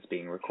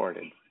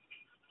recorded.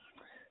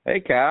 Hey,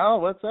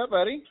 Kyle. What's up,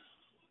 buddy?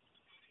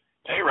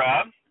 Hey,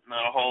 Rob.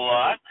 Not a whole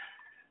lot.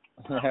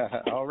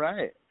 All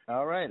right.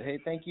 Hey,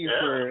 thank you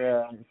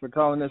for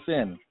calling us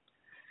in.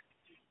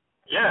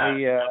 Yeah,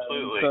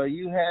 absolutely. So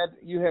you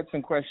had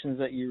some questions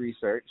that you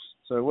researched.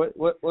 So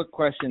what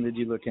question did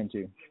you look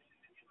into?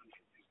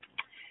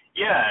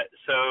 Yeah.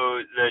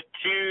 So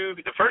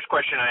the first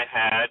question I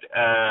had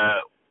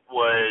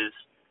was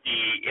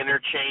the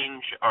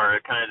interchange, or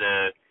kind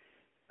of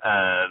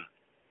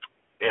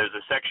it was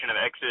a section of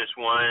Exodus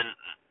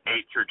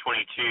 1:8 through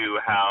 22,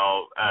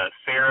 how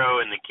Pharaoh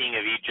and the king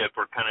of Egypt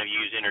were kind of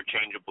used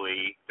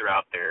interchangeably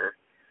throughout there,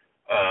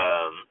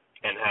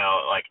 and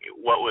how, like,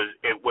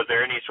 was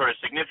there any sort of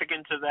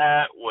significance of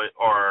that,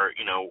 or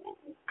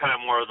kind of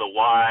more of the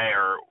why,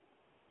 or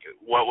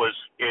what was,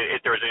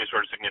 if there was any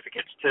sort of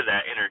significance to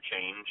that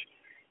interchange.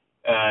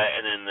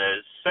 And then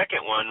the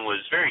second one was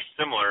very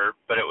similar,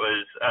 but it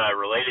was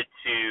related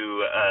to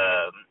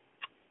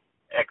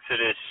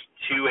Exodus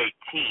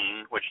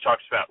 2:18, which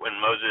talks about when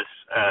Moses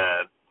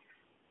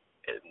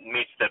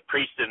meets the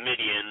priest of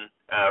Midian,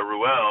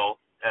 Reuel,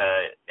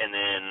 and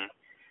then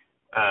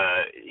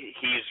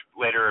he's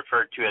later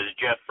referred to as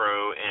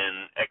Jethro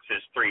in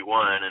Exodus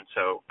 3:1, and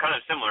so kind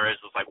of similar.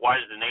 It's like, why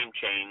does the name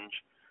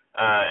change?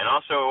 And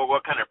also,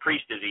 what kind of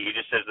priest is he? He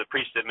just says the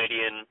priest of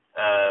Midian,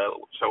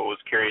 so I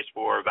was curious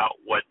more about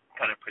what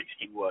kind of priest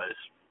he was.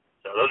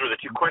 So those were the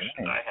two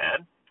questions I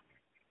had.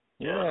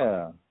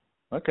 Yeah.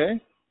 Okay.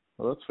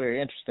 Well, that's very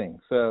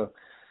interesting. So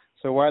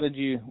why did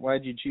you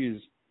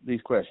choose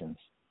these questions?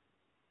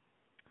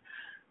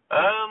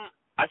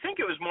 I think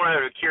it was more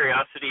out of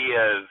curiosity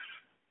of,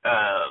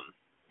 a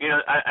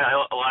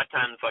lot of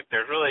times, like,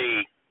 there's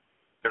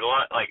a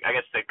lot, like, I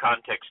guess the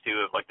context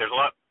too of, like, there's a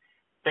lot,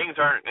 things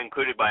aren't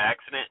included by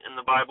accident in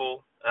the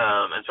Bible,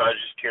 and so I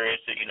was just curious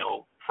that,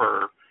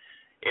 for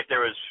if there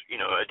was,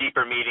 a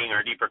deeper meaning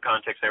or deeper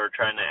context they were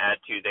trying to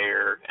add to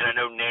there. And I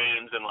know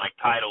names and, like,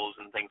 titles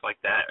and things like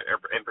that are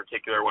in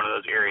particular one of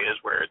those areas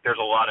where there's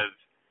a lot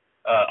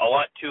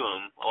to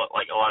them.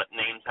 Like, a lot of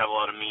names have a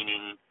lot of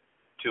meaning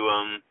to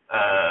them.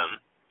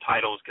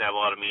 Titles can have a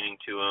lot of meaning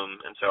to them,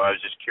 and so I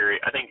was just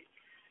curious. I think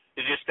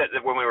it's just that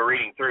when we were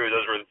reading through,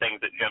 those were the things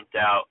that jumped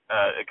out.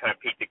 It kind of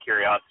piqued the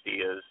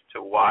curiosity as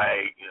to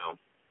why,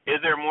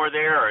 is there more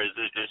there, or is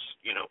it just,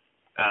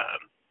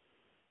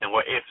 and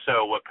what, if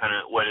so, what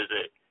is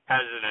it? How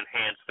does it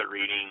enhance the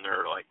reading,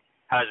 or, like,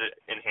 how does it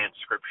enhance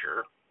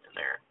Scripture in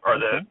there, or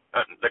the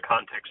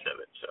context of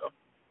it? So.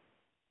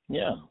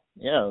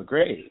 Yeah,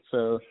 great.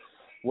 So,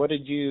 what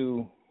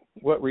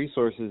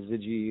resources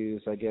did you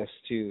use, I guess,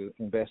 to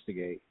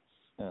investigate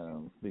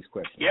these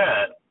questions?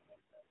 Yeah.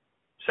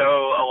 So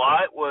a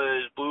lot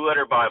was Blue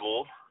Letter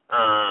Bible.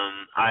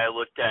 I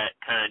looked at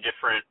kind of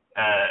different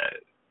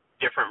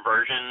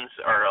versions,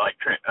 or like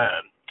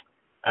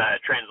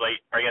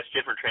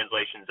different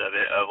translations of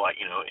it, of, like,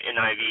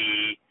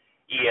 NIV,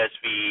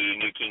 ESV,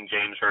 New King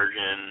James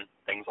Version,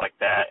 things like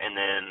that, and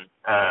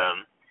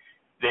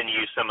then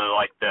use some of,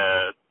 like,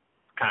 the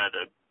kind of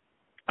the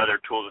other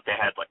tools that they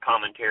had, like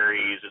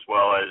commentaries, as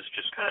well as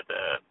just kind of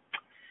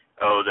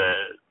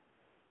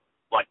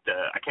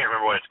I can't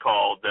remember what it's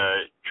called,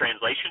 the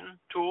translation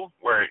tool,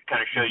 where it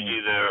kind of shows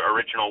you the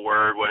original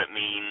word, what it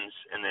means,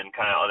 and then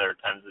kind of other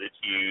times that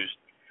it's used.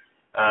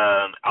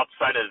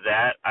 Outside of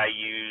that, I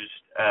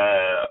used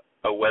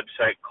a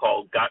website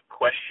called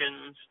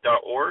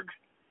gotquestions.org.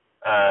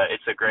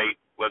 It's a great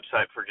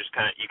website for just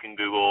kind of, you can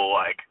Google,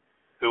 like,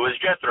 who was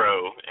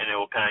Jethro, and it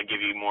will kind of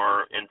give you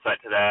more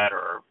insight to that,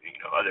 or,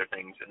 other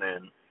things. And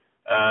then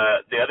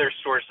the other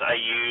source I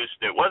used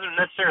that wasn't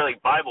necessarily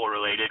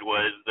Bible-related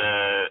was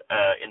the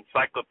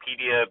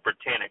Encyclopedia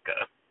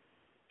Britannica.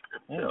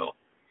 So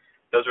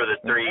those were the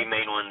three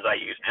main ones I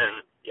used.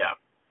 And,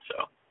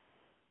 so.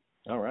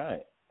 All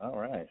right.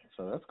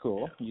 So that's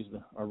cool. Use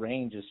a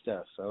range of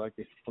stuff. So I like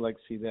to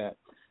see that.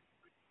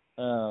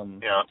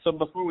 So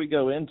before we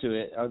go into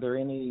it, are there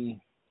any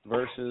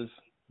verses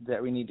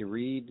that we need to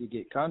read to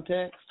get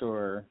context,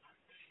 or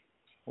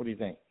what do you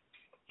think?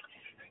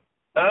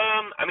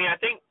 I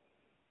think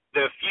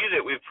the few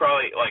that we've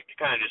probably, like, to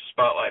kind of just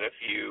spotlight a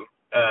few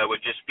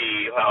would just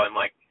be how in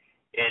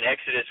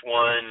Exodus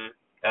 1:8,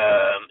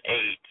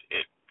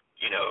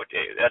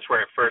 that's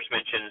where it first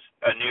mentions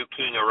a new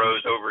king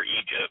arose over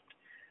Egypt,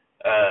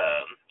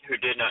 who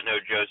did not know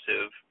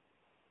Joseph,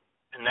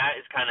 and that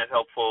is kind of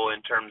helpful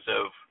in terms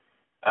of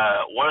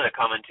one of the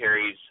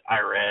commentaries I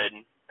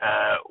read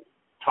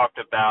talked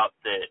about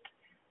that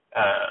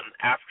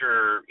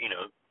after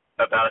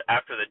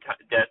the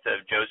death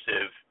of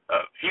Joseph,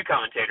 a few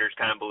commentators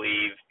kind of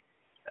believe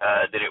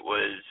that it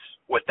was,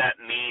 what that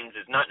means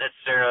is not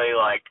necessarily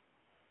like,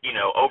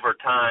 over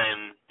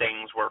time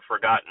things were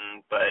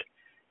forgotten, but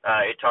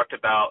it talked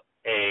about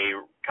a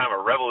kind of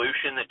a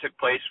revolution that took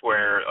place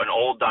where an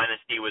old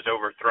dynasty was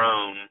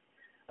overthrown,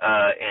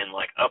 and,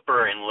 like,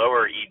 Upper and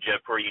Lower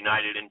Egypt were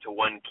united into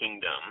one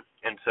kingdom.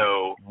 And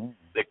so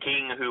the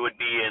king who would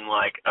be in,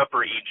 like,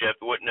 Upper Egypt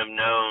would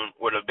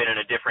have been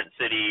in a different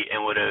city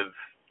and would have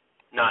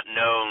not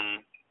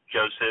known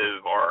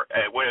Joseph, or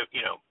would have,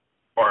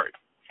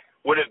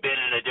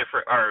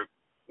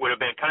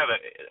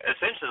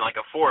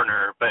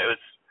 foreigner, but it was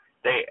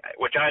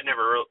which I had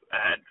never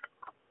had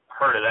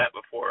heard of that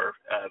before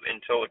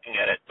until looking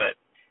at it. But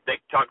they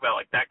talk about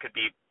like that could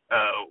be,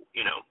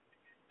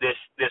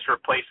 this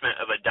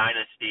replacement of a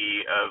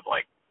dynasty of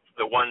like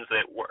the ones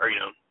that were,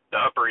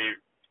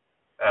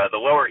 the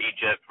lower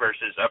Egypt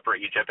versus upper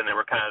Egypt, and they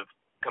were kind of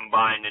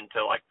combined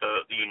into like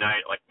the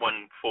unite, like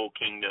one full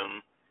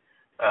kingdom.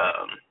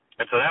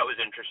 And so that was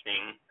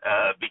interesting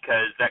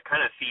because that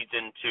kind of feeds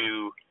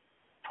into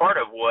part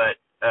of what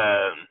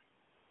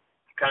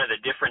kind of the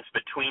difference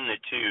between the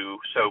two.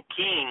 So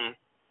king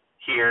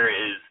here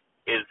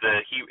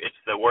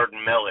it's the word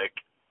melech,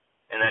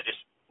 and that just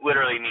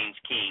literally means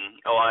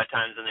king. A lot of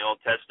times in the Old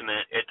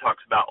Testament, it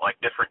talks about like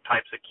different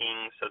types of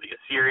kings. So the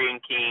Assyrian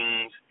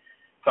kings,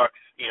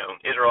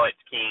 Israelites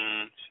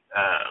kings,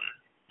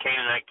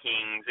 Canaanite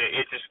kings.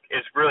 It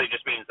really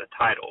just means the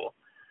title.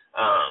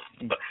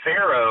 But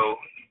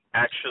Pharaoh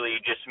actually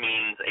just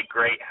means a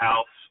great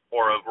house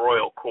or a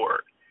royal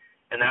court,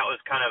 and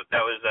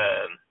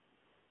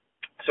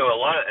so a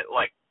lot of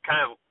like kind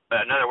of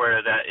another word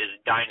of that is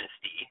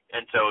dynasty,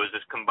 and so it was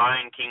this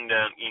combined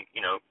kingdom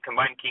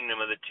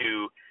of the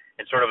two,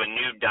 and sort of a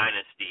new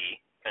dynasty.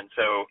 And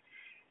so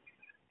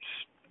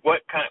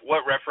what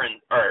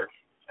reference or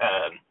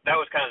that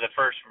was kind of the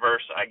first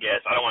verse, I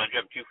guess. I don't want to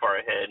jump too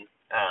far ahead,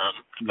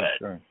 but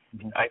sure.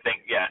 Mm-hmm. I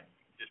think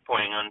just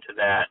pointing on to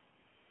that.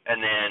 And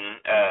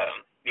then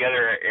the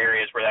other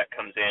areas where that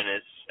comes in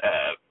is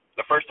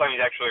the first time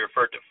he's actually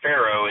referred to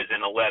Pharaoh is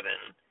in 11.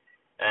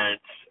 And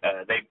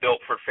they built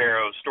for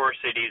Pharaoh store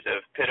cities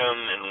of Pithom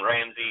and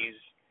Ramses.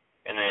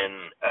 And then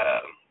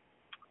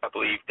I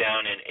believe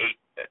down in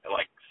 17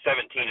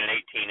 and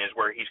 18 is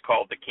where he's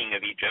called the king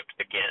of Egypt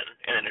again.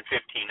 And then in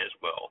 15 as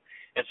well.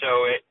 And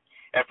so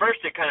at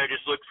first it kind of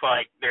just looks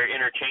like they're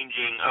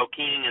interchanging,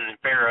 king and then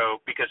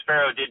Pharaoh, because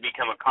Pharaoh did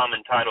become a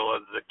common title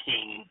of the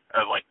king,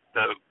 of like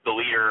the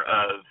leader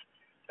of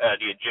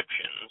the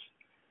Egyptians.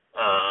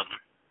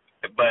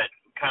 But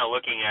kind of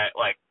looking at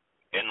like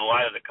in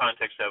light of the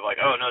context of like,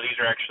 oh no, these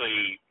are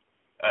actually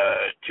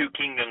two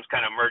kingdoms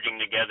kind of merging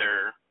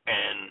together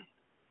and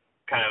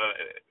kind of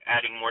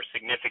adding more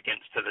significance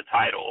to the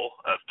title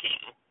of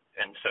king.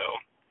 And so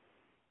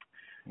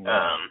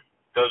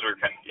those were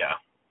kind of,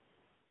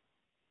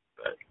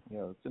 But,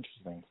 it's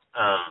interesting.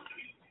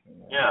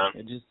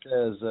 It just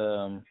says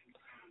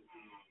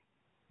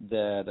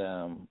that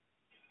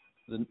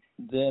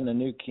then a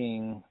new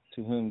king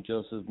to whom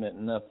Joseph meant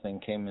nothing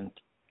came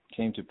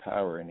to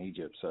power in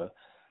Egypt. So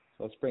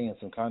let's bring in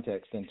some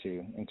context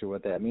into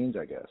what that means,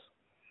 I guess.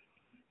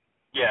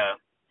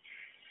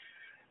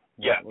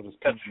 What does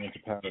coming into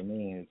power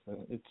mean?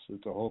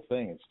 It's a whole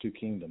thing. It's two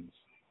kingdoms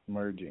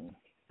merging.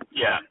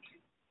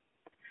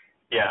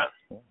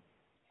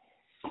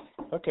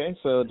 Okay,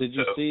 so did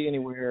you see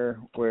anywhere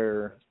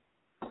where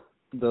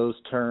those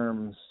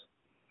terms,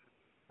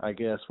 I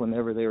guess,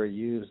 whenever they were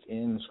used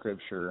in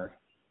Scripture,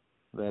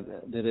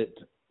 did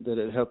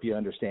it help you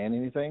understand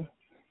anything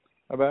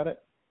about it?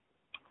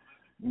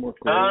 More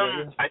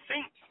clearly? I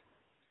think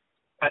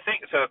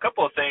so. A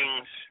couple of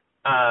things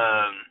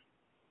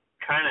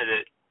kind of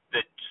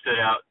that stood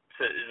out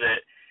is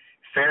that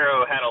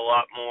Pharaoh had a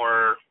lot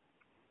more,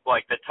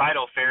 like the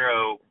title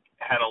Pharaoh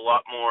had a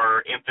lot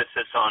more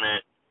emphasis on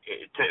it,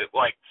 to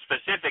like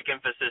specific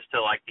emphasis to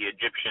like the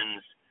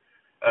Egyptians,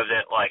 of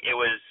that, like it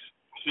was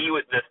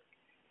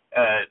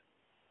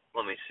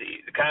let me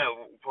see, kind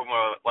of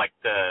more like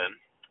this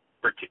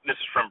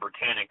is from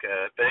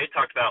Britannica, but they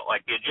talked about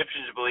like the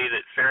Egyptians believed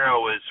that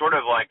Pharaoh was sort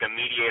of like a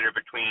mediator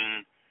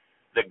between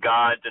the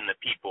gods and the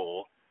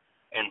people,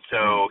 and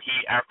so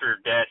after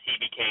death he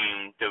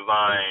became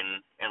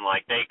divine, and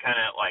like they kind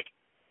of like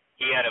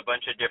he had a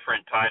bunch of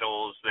different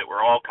titles that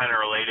were all kind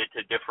of related to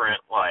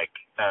different like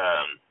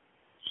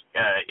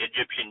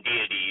Egyptian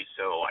deities,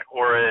 so like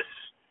Horus,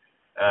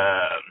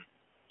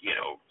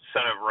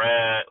 son of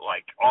Re,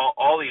 like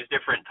all these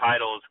different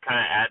titles kind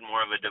of add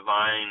more of a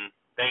divine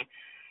thing.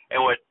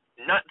 And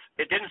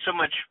it didn't so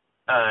much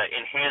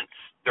enhance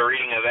the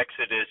reading of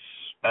Exodus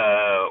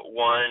 1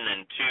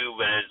 and 2,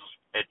 but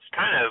it's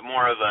kind of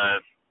more of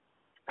a,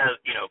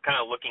 kind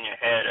of looking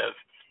ahead of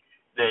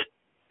that.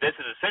 This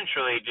is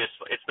essentially just,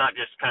 it's not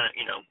just kind of,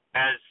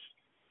 as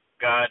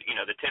God,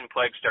 the 10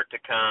 plagues start to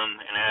come,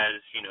 and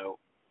as,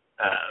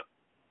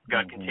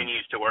 God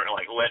continues to work,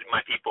 like, let my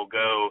people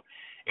go,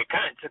 it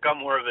kind of took on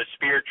more of a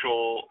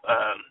spiritual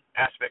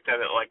aspect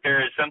of it. Like,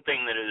 there is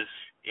something that is,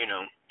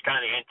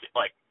 kind of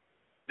like,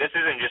 this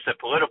isn't just a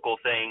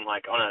political thing,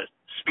 like, on a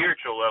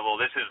spiritual level.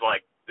 This is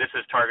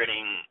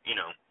targeting,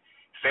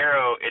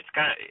 Pharaoh. It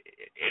kind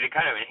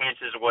of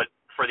enhances what,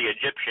 for the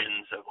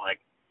Egyptians, of, like,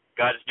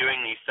 God's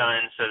doing these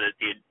signs so that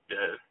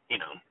they're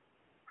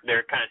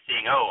kind of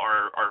seeing,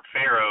 our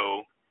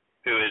Pharaoh,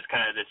 who is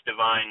kind of this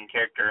divine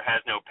character,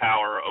 has no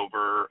power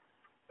over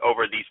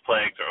these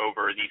plagues or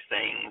over these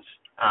things.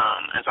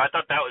 And so I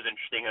thought that was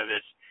interesting.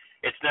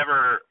 It's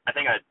never, I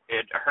think I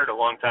heard a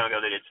long time ago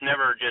that it's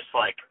never just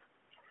like,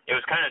 it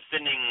was kind of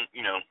sending,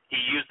 he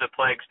used the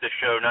plagues to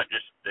show not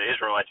just the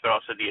Israelites but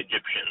also the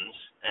Egyptians,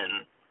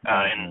 and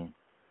I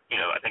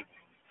think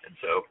And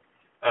so,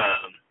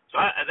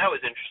 that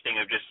was interesting.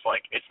 Of just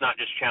like it's not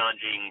just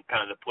challenging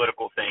kind of the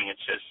political thing.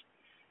 It's just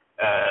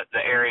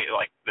the area,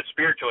 like the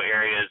spiritual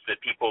areas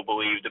that people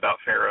believed about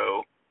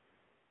Pharaoh,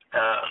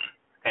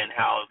 and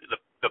how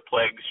the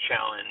plagues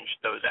challenged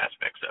those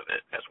aspects of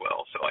it as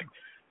well. So like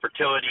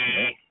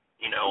fertility,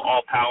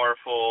 all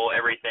powerful,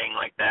 everything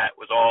like that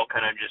was all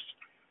kind of just,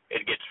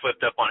 it gets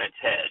flipped up on its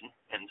head.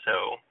 And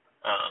so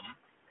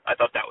I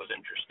thought that was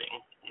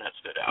interesting, and that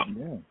stood out.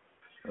 Yeah,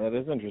 that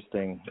is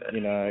interesting.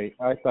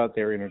 I thought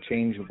they were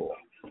interchangeable,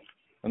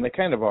 and they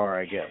kind of are,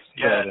 I guess.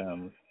 Yeah.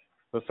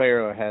 But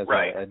Pharaoh has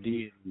right. a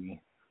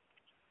deity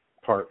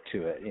part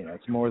to it.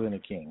 It's more than a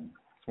king.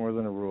 It's more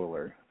than a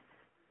ruler.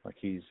 Like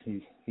he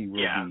will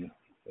be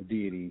a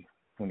deity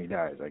when he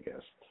dies, I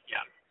guess.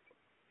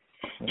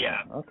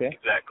 Yeah. Okay.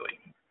 Exactly.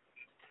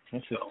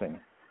 Interesting.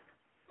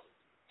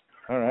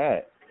 All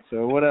right.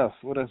 So what else?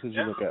 What else did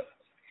you look up?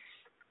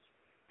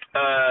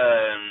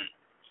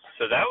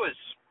 So that was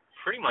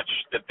pretty much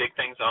the big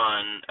things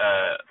on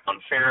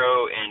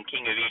Pharaoh and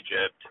King of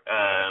Egypt,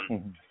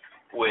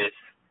 with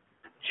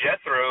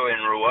Jethro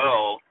and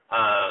Reuel.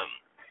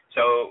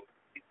 So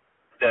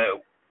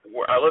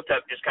I looked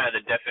up just kind of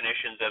the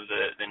definitions of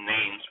the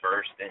names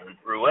first, and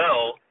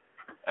Reuel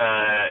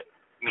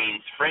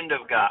means friend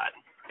of God.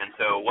 And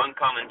so one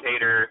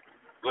commentator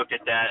looked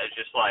at that as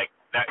just like,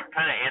 that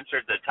kind of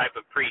answered the type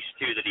of priest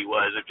too that he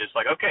was, of just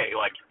like, okay,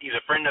 like he's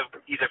a friend of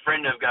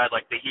God,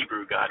 like the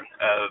Hebrew God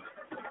of,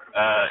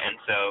 and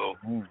so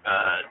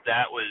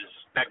that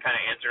kind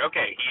of answered,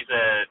 okay, he's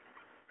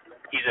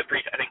a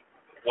priest. I think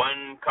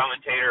one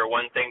commentator or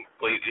one thing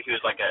believed he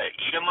was like a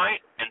Edomite,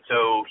 and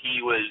so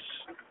he was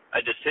a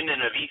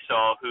descendant of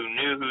Esau who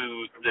knew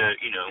who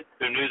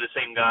knew the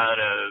same God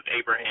of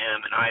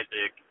Abraham and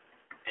Isaac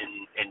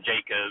and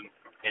Jacob,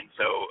 and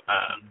so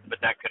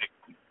but that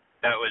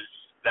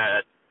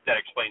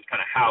explains kind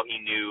of how he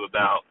knew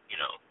about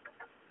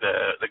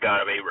the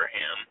God of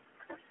Abraham,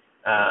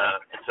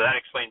 and so that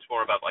explains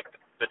more about like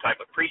the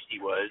type of priest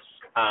he was,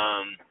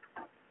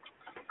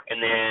 and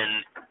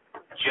then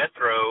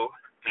Jethro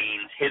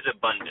means his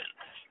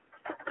abundance,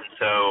 and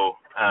so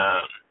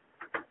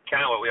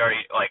kind of what we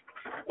already like.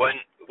 One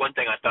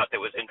thing I thought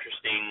that was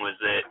interesting was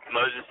that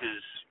Moses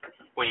is,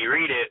 when you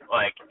read it,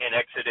 like in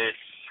Exodus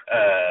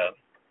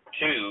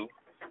 2,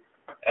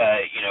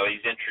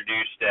 he's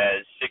introduced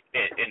as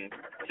in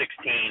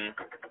 16.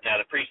 Now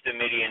the priest of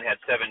Midian had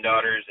 7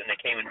 daughters, and they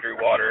came and drew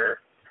water,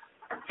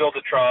 filled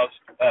the troughs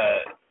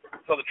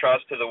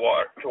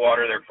to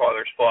water their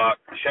father's flock.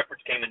 The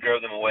shepherds came and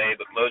drove them away,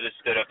 but Moses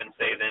stood up and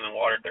saved them and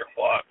watered their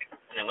flock.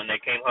 And then when they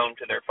came home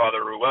to their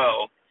father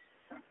Reuel,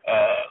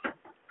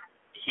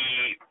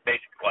 he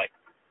basically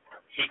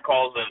he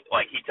calls them,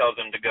 he tells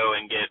them to go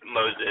and get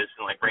Moses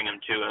and bring him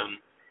to him.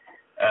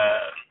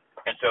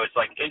 And so it's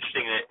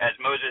interesting that as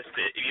Moses,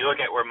 if you look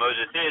at where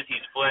Moses is,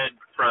 he's fled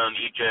from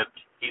Egypt,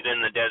 he's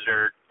in the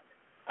desert,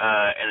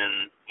 and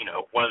then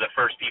one of the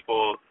first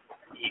people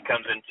he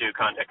comes into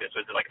contact with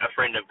is a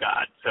friend of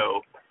God.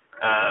 So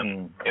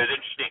it was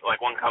interesting.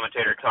 One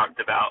commentator talked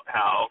about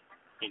how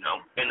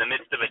in the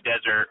midst of a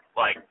desert,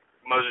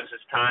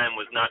 Moses' time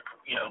was not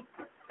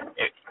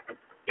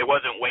it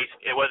wasn't waste.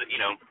 It wasn't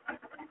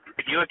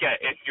if you look at,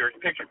 if you're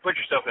put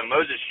yourself in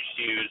Moses'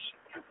 shoes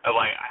of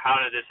how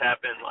did this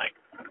happen?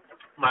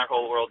 My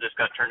whole world just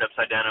got turned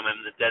upside down. I'm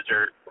in the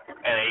desert,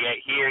 and yet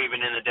here,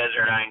 even in the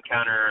desert, I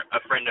encounter a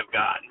friend of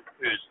God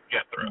who's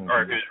Jethro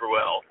or who's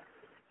Reuel,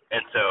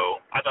 and so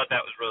I thought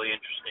that was really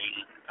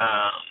interesting.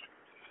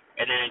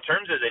 And then in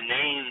terms of the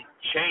name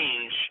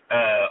change,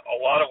 a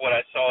lot of what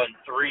I saw in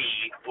 3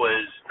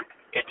 was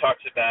it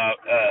talks about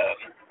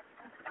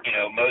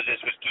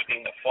Moses was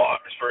keeping the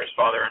flocks for his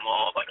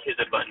father-in-law, his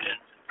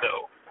abundance.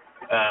 So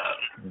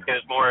it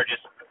was more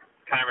just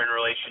kind of in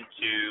relation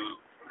to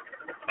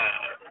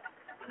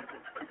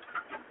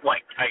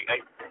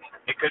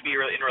it could be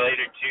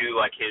related to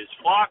his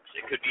flocks.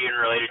 It could be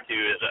related to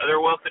his other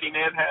wealth that he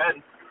may have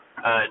had.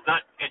 It's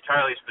not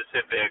entirely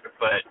specific,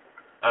 but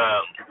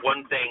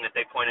one thing that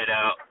they pointed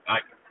out,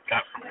 I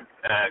got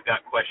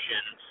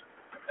questions,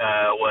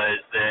 was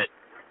that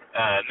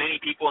many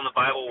people in the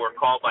Bible were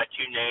called by 2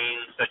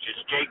 names, such as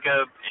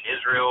Jacob and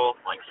Israel,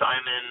 like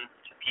Simon,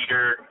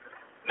 Peter,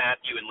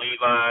 Matthew and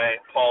Levi,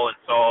 Paul and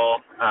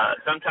Saul.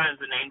 Sometimes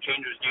the name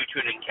change was due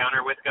to an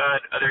encounter with God.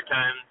 Other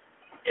times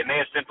it may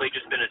have simply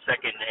just been a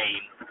second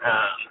name,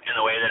 in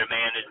the way that a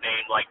man is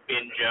named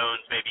Ben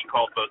Jones, may be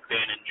called both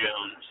Ben and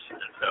Jones.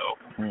 And so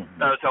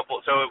that was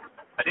helpful. So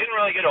I didn't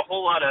really get a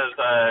whole lot of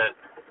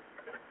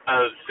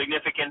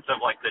significance of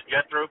the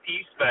Jethro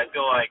piece, but I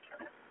feel like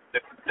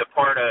the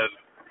part of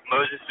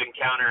Moses'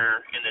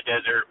 encounter in the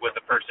desert with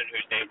a person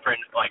who's named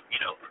friend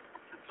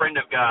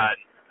of God,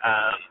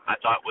 I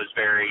thought was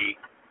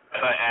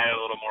added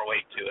a little more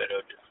weight to it.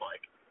 Of just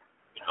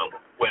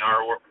when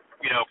our,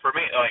 for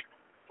me,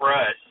 for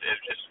us,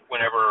 it's just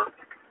whenever,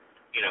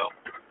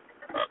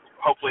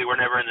 hopefully we're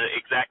never in the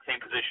exact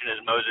same position as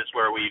Moses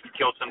where we've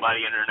killed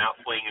somebody and are now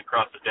fleeing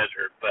across the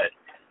desert. But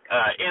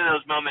in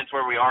those moments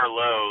where we are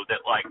low, that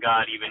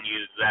God even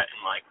uses that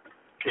and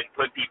can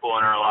put people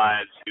in our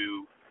lives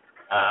who,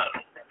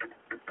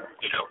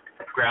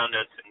 ground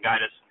us and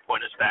guide us and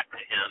point us back to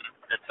Him.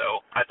 And so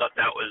I thought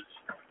that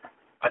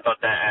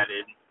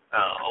added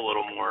a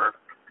little more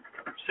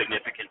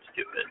significance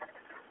to it.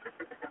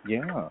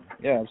 Yeah,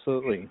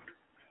 absolutely.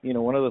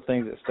 One of the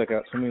things that stuck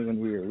out to me when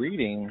we were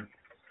reading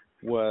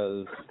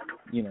was,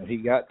 he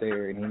got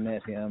there and he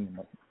met him.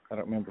 I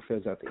don't remember if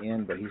it was at the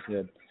end, but he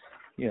said,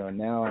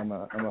 now I'm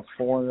a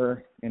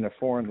foreigner in a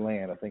foreign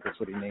land. I think that's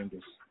what he named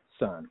his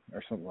son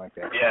or something like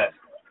that. Yeah.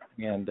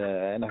 And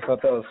I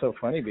thought that was so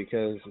funny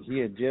because he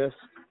had just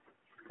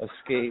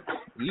escaped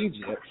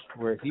Egypt,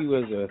 where he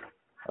was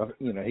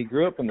he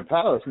grew up in the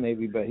palace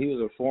maybe, but he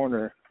was a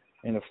foreigner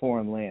in a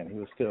foreign land. He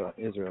was still an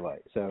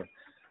Israelite. So,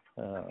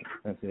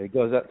 and so he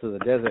goes out to the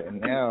desert, and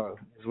now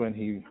is when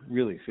he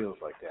really feels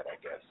like that, I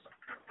guess.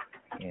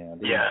 And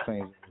he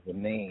claims the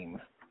name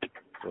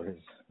for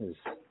his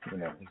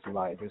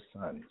life, his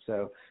son.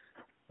 So,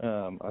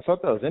 I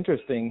thought that was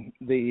interesting.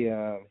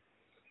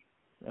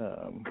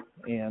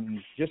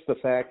 And just the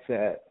fact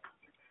that,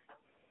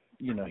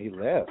 he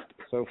left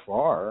so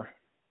far,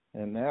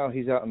 and now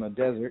he's out in the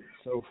desert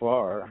so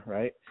far,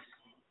 right?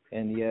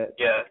 And yet,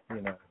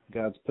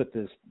 God's put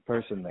this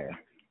person there,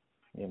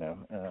 it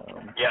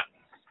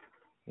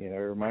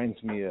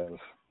reminds me of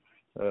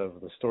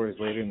the stories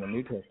later in the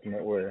New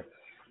Testament where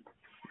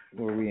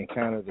we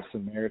encounter the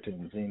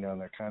Samaritans, and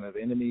they're kind of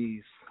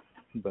enemies,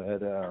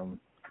 but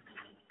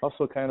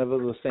also kind of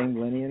the same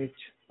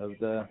lineage of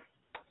the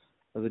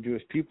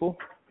Jewish people.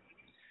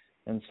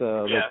 And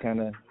so they kind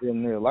of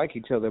didn't really like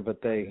each other,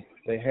 but they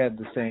had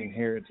the same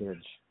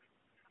heritage.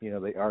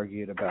 They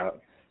argued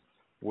about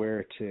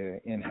where to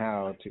and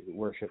how to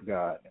worship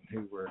God and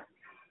who were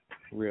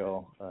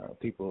real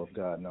people of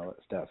God and all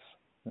that stuff.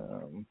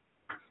 So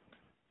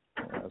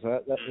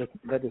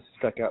that just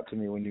stuck out to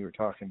me when you were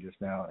talking just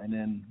now. And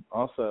then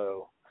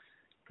also,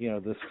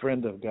 this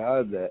friend of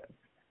God that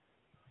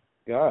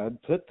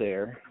God put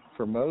there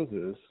for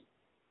Moses,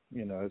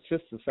 it's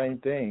just the same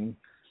thing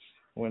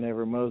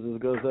whenever Moses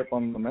goes up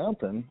on the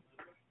mountain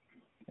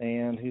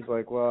and he's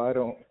like, well, I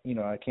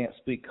can't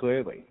speak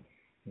clearly,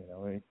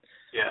 and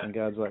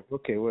God's like,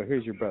 okay, well,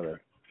 here's your brother.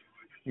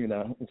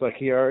 It's like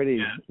he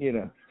already,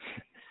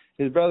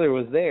 his brother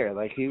was there.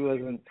 Like he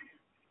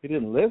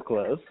didn't live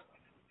close,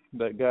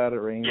 but God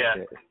arranged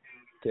it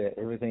to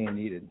everything he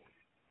needed.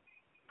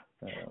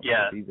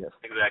 To be there.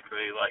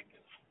 Exactly.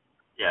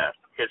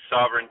 His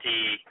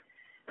sovereignty,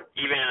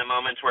 even in the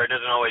moments where it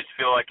doesn't always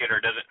feel like it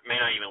or may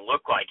not even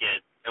look like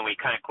it, and we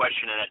kind of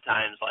question it at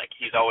times, like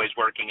he's always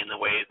working in the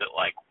ways that,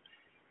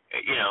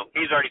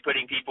 he's already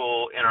putting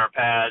people in our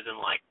paths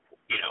and,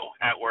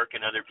 at work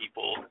and other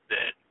people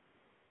that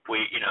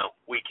we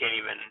can't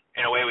even,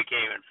 in a way we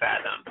can't even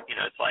fathom.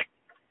 It's like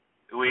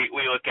we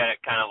look at it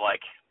kind of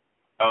like,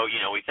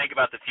 we think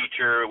about the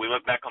future, we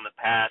look back on the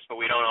past, but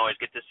we don't always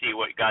get to see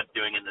what God's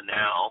doing in the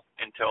now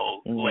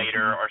until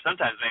later, or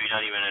sometimes maybe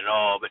not even at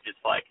all, but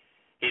just like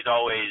he's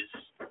always,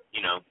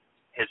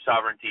 his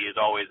sovereignty is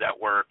always at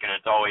work, and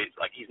it's always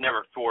like he's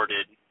never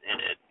thwarted in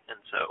it.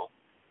 And so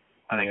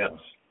I think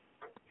that's,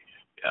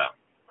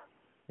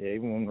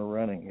 even when we're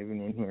running, even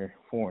when we're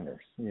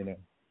foreigners, So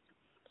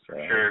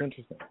sure. That's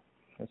interesting.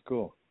 That's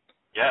cool.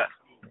 Yeah.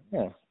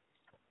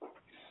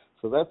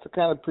 So that's the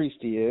kind of priest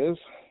he is.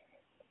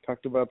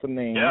 Talked about the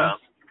names. Yeah.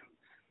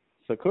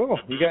 So cool.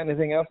 You got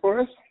anything else for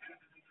us?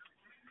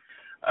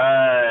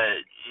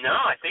 No,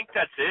 I think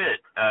that's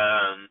it.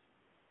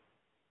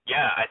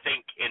 I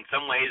think in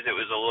some ways it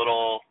was a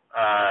little,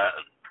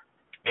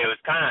 it was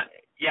kind of,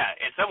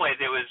 in some ways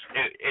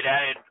it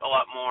added a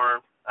lot more,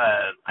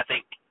 I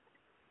think,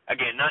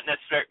 again,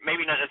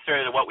 maybe not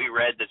necessarily what we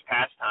read this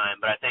past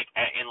time, but I think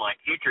in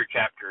future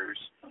chapters,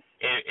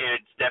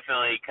 it's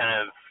definitely kind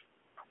of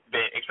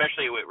been,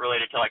 especially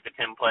related to the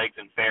 10 plagues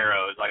and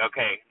Pharaoh, is like,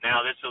 okay,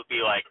 now this will be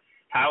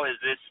how is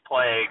this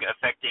plague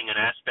affecting an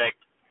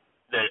aspect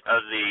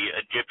of the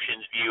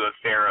Egyptians' view of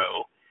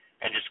Pharaoh,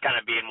 and just kind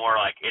of being more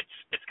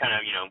it's kind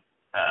of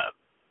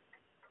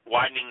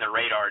widening the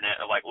radar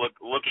net of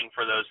looking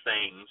for those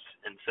things.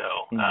 And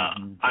so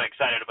I'm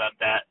excited about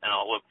that, and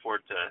I'll look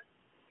forward to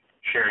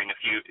sharing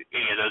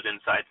any of those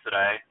insights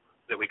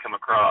that we come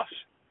across.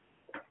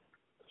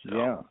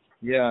 So.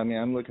 Yeah. I mean,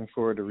 I'm looking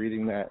forward to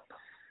reading that,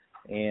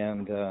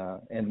 and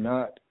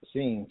not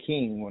seeing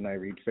King when I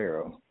read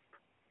Pharaoh,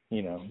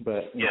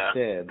 but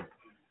instead,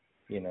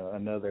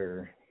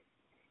 another,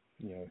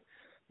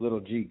 little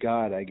G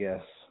God, I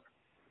guess,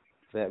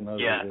 that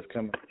Moses is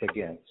coming up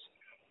against,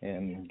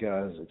 and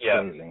God's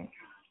exposing,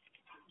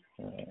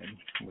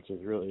 which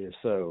is really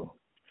so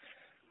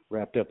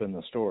wrapped up in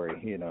the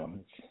story.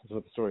 It's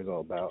what the story's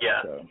all about.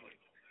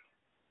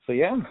 So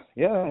yeah.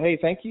 Hey,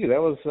 thank you.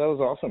 That was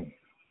awesome.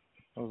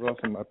 That was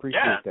awesome. I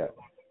appreciate that.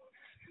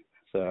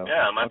 So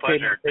my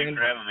pleasure. Thanks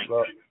for having me.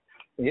 Well,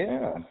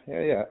 yeah.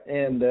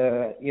 And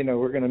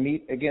we're gonna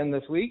meet again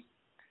this week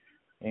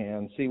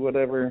and see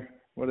whatever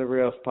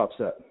else pops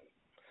up.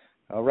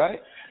 All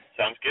right.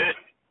 Sounds good.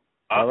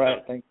 Awesome. All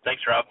right.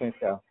 Thanks, Rob. Thanks,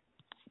 Kyle.